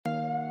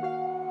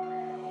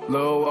Lil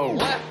O.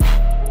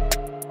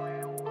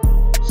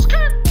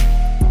 Skirt.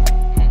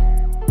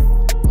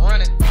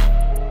 Run it.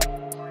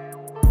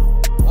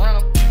 Run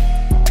 'em.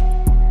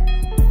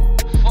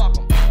 Fuck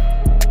 'em.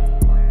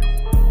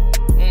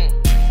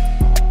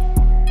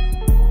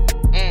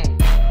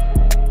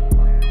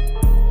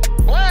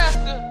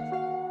 Blaster.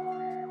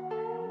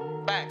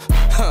 Bang.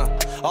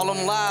 All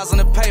them lies on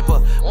the paper.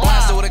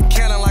 Blasted with a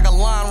cannon like a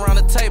line around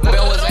the table.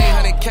 There was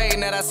 800K,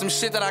 now that's some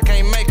shit that I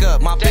can't make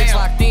up. My bitch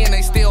locked in,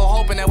 they still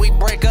hoping that we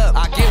break up.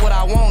 I get what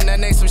I want, that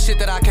ain't some shit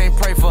that I can't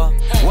pray for.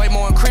 Way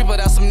more than creeper,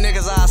 that's some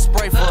niggas I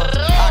spray for.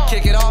 I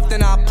kick it off,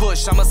 then I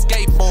push, I'm a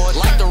skateboard.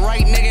 Like the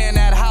right nigga in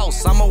that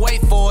house, I'ma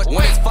wait for it.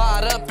 When it's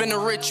fired up in the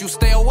rich, you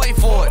stay away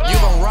for it. You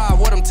gon' ride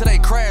with them till they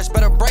crash,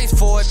 better brace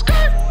for it.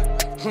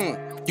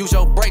 Use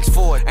your brakes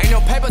for it. Ain't no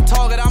paper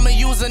target, I'ma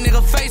use a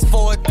nigga face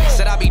for it.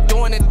 Said I be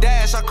doing it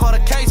dash, I caught a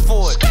case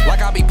for it.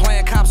 Like I be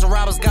playing cops and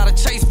robbers, got a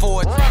chase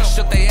for it.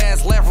 Shook they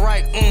ass left,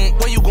 right,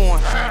 where you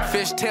going?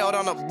 Fish-tailed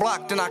on the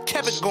block, then I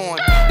kept it going.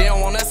 They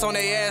don't want us on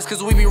their ass,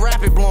 cause we be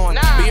rapid blowing.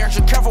 Be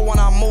extra careful when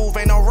I move,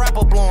 ain't no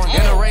rapper blowing.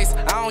 In the race,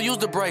 I don't use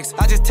the brakes,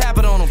 I just tap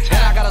it on them.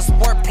 And I got a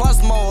sport plus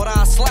mode,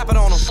 I slap it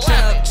on them. Chin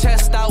up,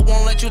 chest out,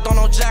 won't let you throw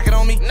no jacket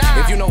on me.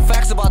 If you know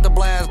facts about the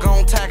blast,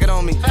 gon' tack it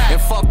on me.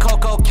 And fuck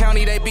Coco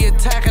County, they be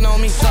attacking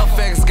on me.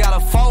 Suffix got a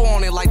foe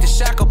on it like the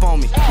shack up on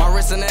me. My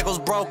wrists and ankles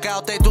broke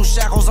out, they threw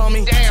shackles on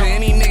me. To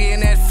any nigga in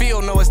that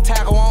field, know it's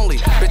tackle only.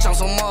 Bitch, I'm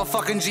some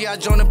motherfucking G, I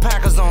joined the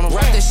Packers on them.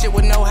 Wrap this shit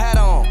with no hat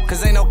on,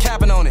 cause ain't no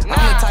capping on it. I'm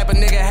the type of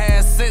nigga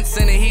has sense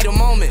in the heat of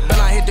moment. Then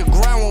I hit the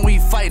ground when we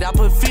fight, I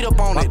put feet up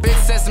on it. My bitch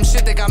said some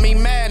shit that got me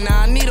mad, now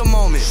I need a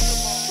moment.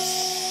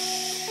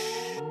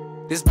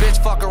 This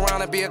bitch fuck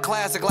around and be a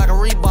classic like a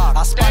Reebok.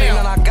 I spot him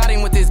and I got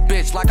him with this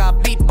bitch like I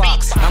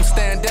beatbox. I'm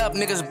stand up,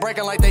 niggas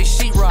breaking like they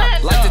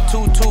sheetrock. Like the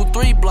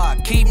 223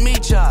 block, keep me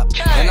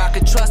chopped. And I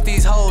can trust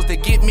these hoes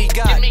that get me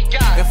got.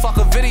 And fuck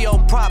a video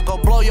prop, go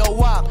blow your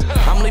wop.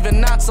 I'm leaving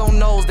knots on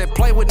nose that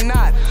play with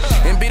knot.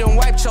 And beat them,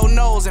 wipe your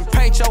nose and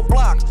paint your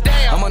block.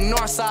 I'm a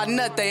northside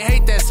nut, they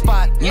hate that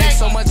spot. Make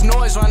so much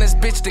noise around this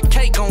bitch, the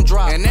cake gon'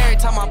 drop. And every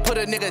time I put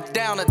a nigga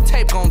down, the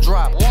tape gon'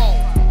 drop.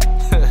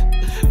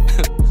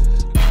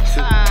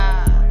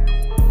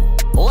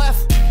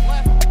 Left.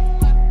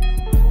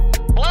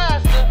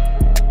 Blaster.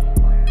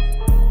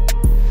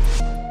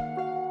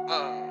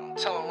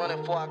 Tell him run it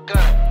before I got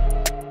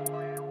it.